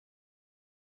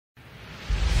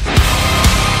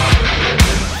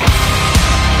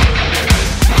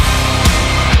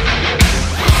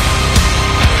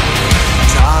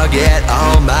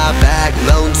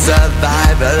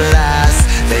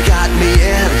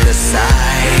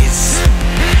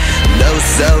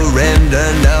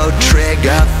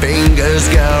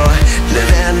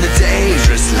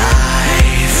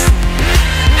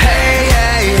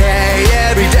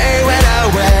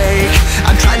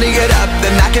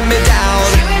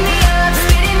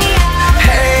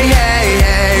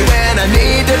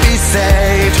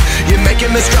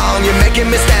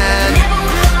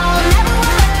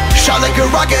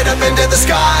up into the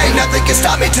sky. Nothing can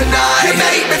stop me tonight. You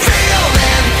make me feel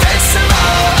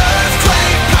invincible,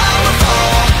 earthquake powerful,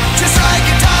 just like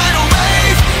a tidal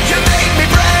wave. You make me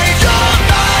brave. You're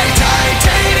my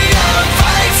titanium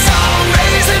fight song,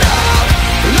 raising up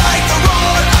like the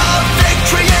roar of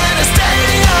victory in a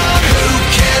stadium. Who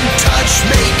can touch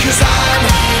me, 'cause I'm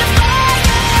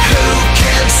who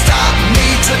can stop me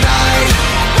tonight?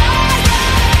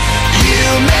 You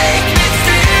make me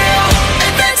feel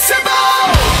invincible.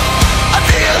 I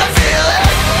feel it,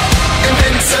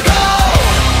 invincible.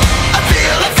 I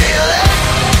feel it,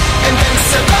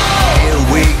 invincible. Here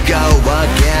we go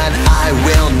again, I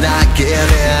will not give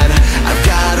in. I've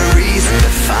got a reason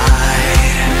to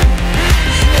fight.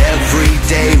 Every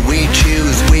day we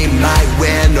choose, we might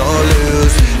win or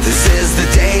lose. This is the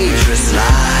dangerous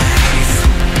life.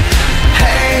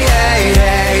 Hey, hey,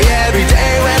 hey, every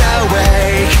day when I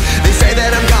wake, they say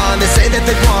that I'm gone, they say that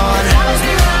they've won.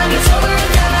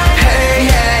 Hey,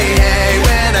 hey, hey,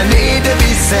 when I need to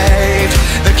be saved,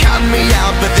 they're counting me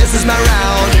out, but this is my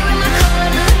round.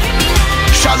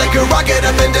 Shot like a rocket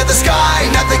up into the sky.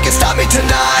 Nothing can stop me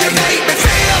tonight. You make me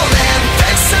feel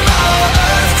invincible.